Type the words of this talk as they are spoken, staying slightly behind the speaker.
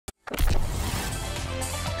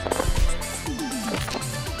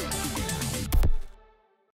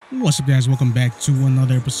What's up, guys? Welcome back to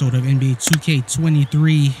another episode of NBA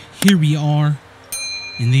 2K23. Here we are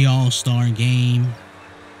in the All-Star Game.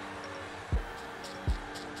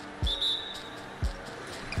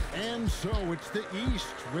 And so it's the East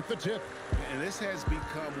with the tip. And this has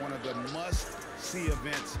become one of the must-see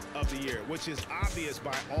events of the year, which is obvious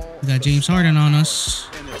by all. We got James Harden on us.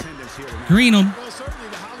 Green him. Well, certainly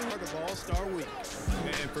the Hollywood of All-Star Week.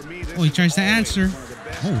 And for me, this he tries to answer.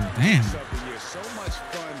 Oh, damn. So much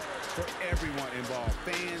fun for everyone involved.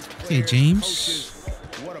 Fans, players, Hey, James. coaches.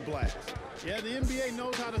 What a blast. Yeah, the NBA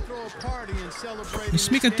knows how to throw a party and celebrate. Let's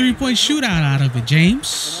make a three-point shootout out of it,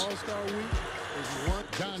 James. All-Star Week is one.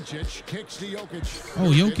 Doncic kicks to Jokic.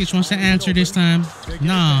 Oh, Jokic wants to answer this time.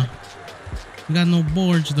 Nah. We got no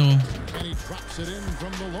boards, though. And he drops it in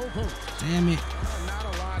from the low post. Damn it. Not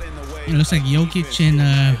a lot in the way. It looks like Jokic and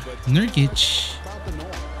Nurkic,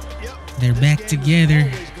 they're back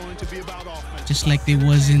together, just like they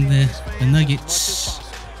was in the Nuggets.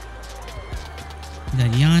 We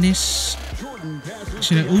got Giannis.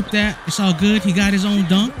 Should have ooped that. It's all good. He got his own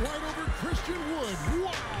dunk. Right over Christian Wood.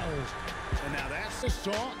 Wow. And now that's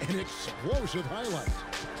saw an explosive highlight.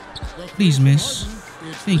 Please, miss.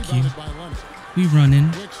 Thank you. We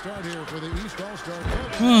running. Quick start here for the East All-Star.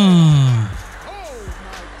 Oh. Oh,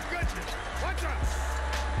 my goodness. Watch out.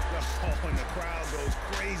 Oh, and the crowd goes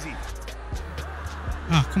crazy.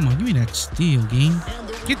 Ah, come on. Give me that steal, game.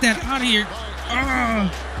 Get that out of here.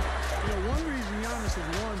 Ah. You know, one reason Giannis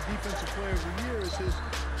has won Defensive Player of the Year is his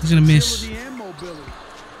He's going to miss. agility and mobility.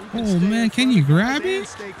 He Oh, stay man, in can front you of guys grab and it?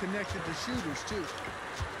 Stay connected to shooters too.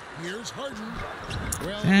 Here's Harden.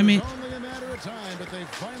 Well, Damn it. was only a matter of time, but they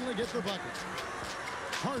finally get the bucket.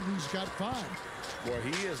 Harden's got 5. Boy,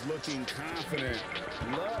 he is looking confident.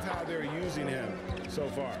 Love how they're using him so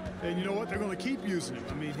far. And you know what? They're going to keep using him.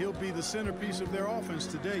 I mean, he'll be the centerpiece of their offense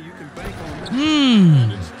today. You can bank on that.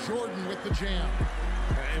 And it's Jordan with the jam.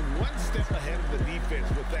 And one step ahead of the defense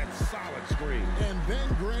with that solid screen. And then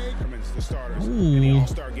Greg. The starters in the Ooh,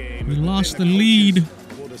 All-Star Game. we And lost then the lead.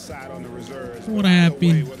 Will decide on the reserves. What But either happened?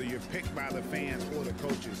 way, whether you're picked by the fans or the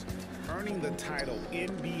coaches, earning the title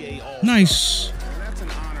NBA All-Star. Nice. And that's an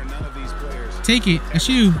honor none of these players Take it. That's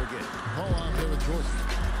you. forget. Ball out there with Jordan.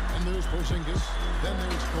 And there's Porzingis. Then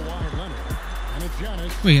there's Kawhi Leonard. And it's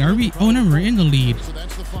Giannis. Wait, are we? Oh, no, we're in the lead. So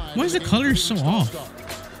that's the 5. Why is the color so off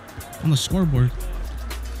on the scoreboard?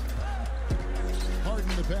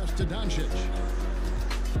 Harden the pass to Doncic.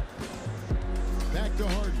 Back to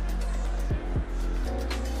Harden.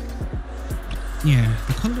 Yeah,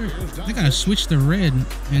 the color. They gotta switch the red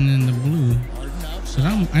and then the blue. Harden Cause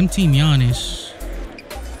outside. I'm Team Giannis.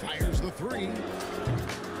 Fires the 3.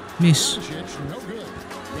 Miss. Doncic, no good.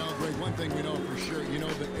 Well, Greg, one thing we know for sure, you know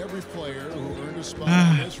that every player who earned a spot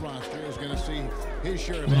Ah. on this roster is going to see his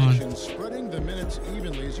share of Hold on. action. Spreading the minutes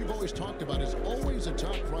evenly, as you've always talked about, is always a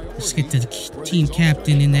top priority. Let's get the for team these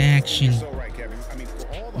captain in the You're action. so right, Kevin. I mean, for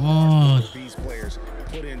all the Oh. hard work these players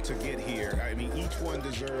put in to get here, I mean, each one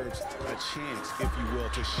deserves a chance, if you will,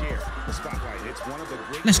 to share the spotlight. It's one of the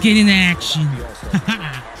great. Let's get in the action. about the All-Star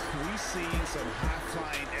Game. We seen some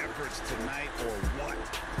high-flying efforts tonight, or what?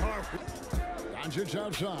 Doncic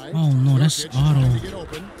outside. Oh, no, that's Jokic trying auto. to get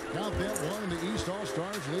open. Count that one, and the East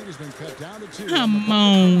All-Stars lead has been cut down to 2. Come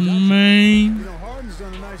on, man. You know, Harden's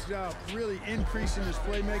done a nice job really increasing his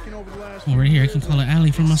playmaking over the last Oh, few right here, I years. can call it alley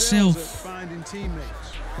for Excels myself. at finding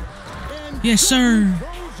teammates. And Yes, sir.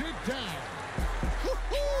 throws it down.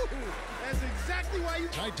 That's exactly why you.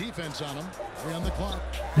 Tight defense on him. 3 on the clock.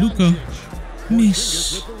 Luka. Doncic.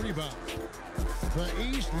 Miss. Porzingis with the rebound.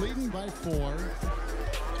 The East leading by 4.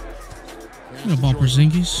 What about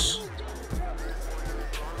Porzingis?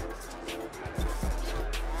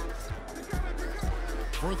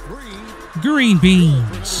 For 3. Green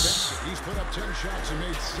beans. He's put up 10 shots and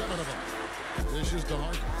made 7 of them. This is to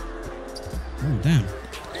Harden. Oh, damn.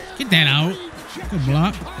 Get that out. Good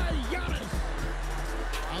block. By Giannis.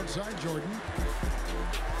 Outside Jordan.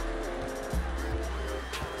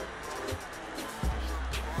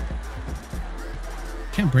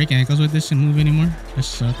 Can't break ankles with this and move anymore. This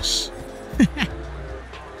sucks.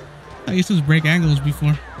 I used to break ankles before.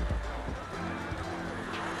 And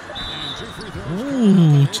 2 free throws.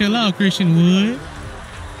 Oh, chill out, Christian Wood.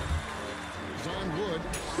 On Wood.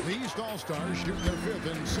 The East All-Stars shoot their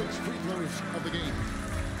 5th and 6th free throws of the game.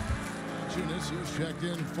 Tunis is checked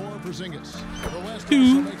in for Porzingis. The West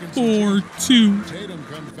 2, 4, 2. Tatum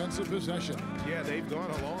comes defensive possession. Yeah, they've gone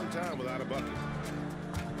a long time without a bucket.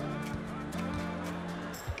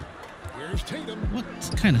 Here's Tatum. What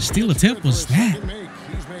kind of steal attempt was that?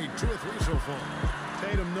 He's made 2 or 3 so far.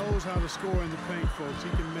 Tatum knows how to score in the paint, folks. He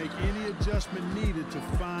can make any adjustment needed to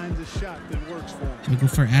find the shot that works for him. Can we go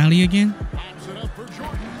for alley again? Pops it up for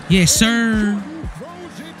Jordan. Yes, sir. Jordan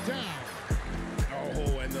throws it down.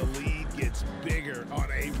 Oh, and the lead gets bigger on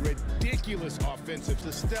a ridiculous offensive.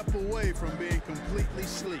 To step away from being completely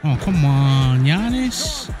sleep. Oh, come on,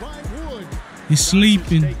 Giannis. Dunk by Wood. He's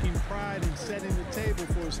sleeping. Taking pride in setting the table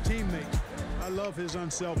for his teammates. I love his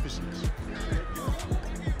unselfishness.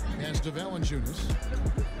 As to Valanciunas.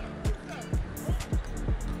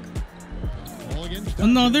 Ball against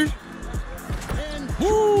Another. And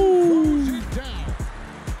Ooh. throws it down.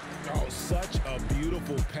 Oh, such a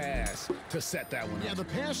beautiful pass to set that one Yeah, up. the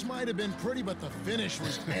pass might have been pretty, but the finish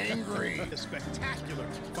was angry. A spectacular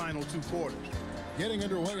final 2 quarters. Getting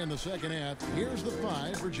underway in the second half. Here's the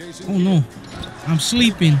 5 for Jason. Oh no, I'm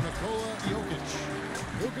sleeping. Nikola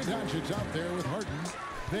Jokic. Luka Doncic out there with Harden.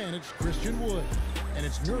 Then it's Christian Wood. And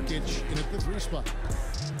it's Nurkic in at the 3 spot.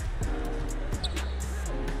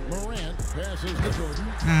 Morant passes to Jordan.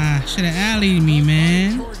 Ah, should have alleyed me,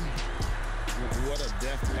 man. Jordan What a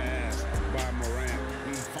deft pass by Morant.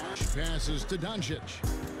 passes to Doncic.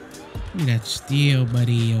 Look at that steal,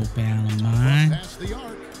 buddy, yo, pal of mine. Past the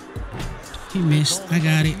arc. He missed. I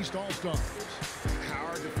got it. East All-Stars.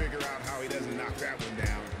 Hard to figure out how he doesn't knock that one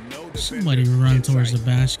down. No defender Somebody run in towards the sight.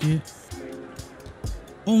 basket.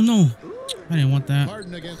 Oh no, I didn't want that.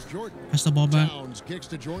 Harden against Jordan. Pass the ball back. Towns kicks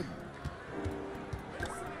to Jordan.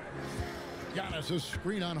 Giannis'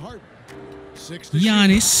 screen on Harden. 6 to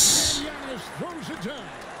Giannis. Giannis throws it down.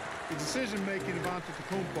 The decision-making of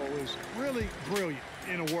Antetokounmpo is really brilliant,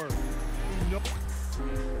 in a word. No.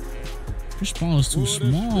 This ball is too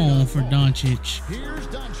small for Doncic. Here's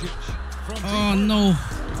Doncic from Oh deep no,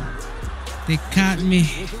 they caught me.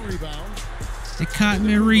 with the rebound. They caught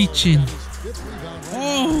me reaching. Fifth rebound right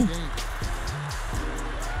Oh. now in the game.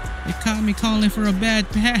 They caught me calling for a bad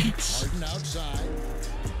pass. Harden outside.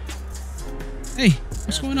 Hey, what's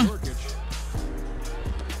Pass going to on? Nurkic.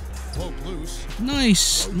 Poke loose.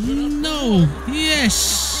 Nice. No. Yes.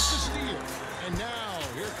 Steal. And now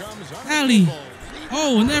here comes Alley. Antetokounmpo.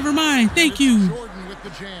 Oh, never mind. Thank you. Jordan with the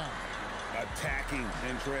jam. Attacking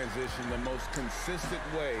in transition the most consistent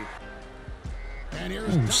way. And here's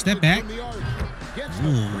Oh, Doncic step back. from the arc. Gets the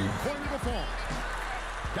Ooh. three-pointer to fall.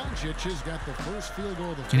 Doncic has got the first field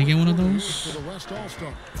goal of the Can I get one of fourth quarter those? for the West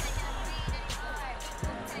All-Star.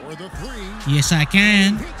 For the 3. Yes, I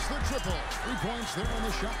can. Hits the triple. 3 points there on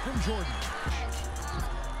the shot from Jordan.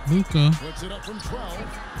 Luka. Puts it up from 12.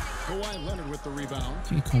 Kawhi Leonard with the rebound.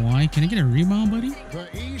 Okay, Kawhi. Can I get a rebound, buddy? The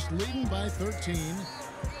East leading by 13.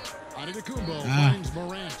 Antetokounmpo Ah. finds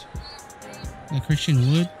Morant. Got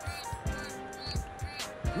Christian Wood.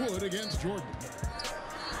 Wood against Jordan.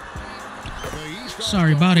 The East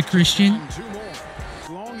Sorry about it, Christian. on 2 more. As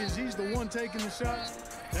long as he's the one taking the shots,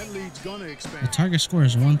 that lead's gonna The expand. target score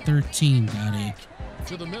is 113. Got it.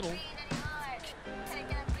 To the middle.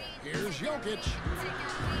 Here's Jokic.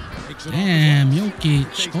 Takes it off Damn, the glass.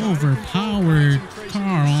 Jokic overpowered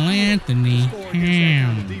Carl Anthony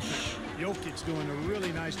Towns. Jokic's doing a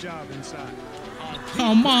really nice job inside.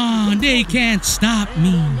 Come on, they can't stop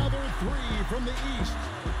me. Another 3 from the East.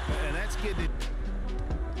 And that's getting it.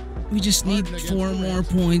 We just need 4 more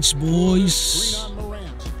points, boys. Screen on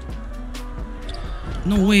Morant.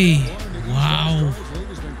 No way. Warren against Wow. All-Stars. Lead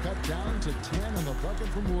has been cut down to 10 on the bucket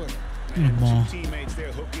from Wood. Give me the ball. Teammates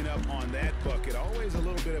there hooking up on that bucket. Always a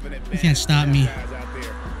little bit of an advantage. can't stop for me. guys out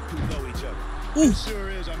there who know each other. Ooh, It sure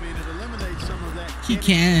is. I mean, it eliminates some of that. He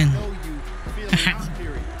getting can. to know you feeling out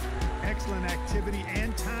period. Excellent activity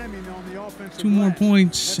and timing on the offensive 2 more glass.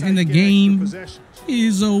 points That's how and the you get extra game possessions.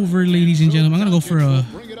 is over, ladies and gentlemen. I'm gonna go for a.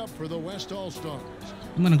 Bring it up for the West All-Stars.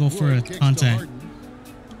 I'm gonna go for a Wood kicks to contact Harden.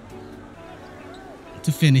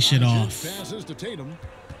 to finish it off. Passes to Tatum.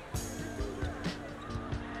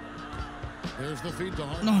 There's the feed to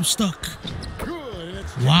Harden. No, I'm stuck. Good. And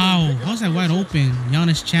it's Wow, how's that wide open?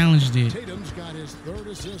 Giannis challenged it. Tatum's got his 3rd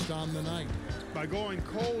assist on the night. By going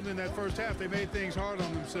cold in that first half, they made things hard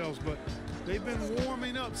on themselves, but they've been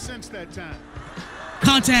warming up since that time.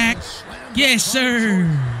 Contact. Yes, sir.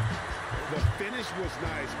 The finish was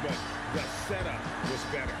nice, but the setup was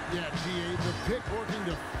better. Yeah, GA, the pick working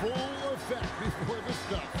to full effect before the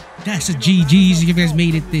stuff. That's a GG's. If you guys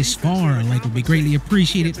made it this far, a like would be greatly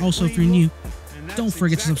appreciated. Also, if you're new, don't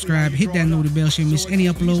forget to subscribe, hit that notification bell so you miss any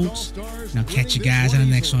uploads. And I'll catch you guys on the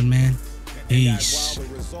next one, man. Peace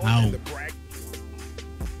out.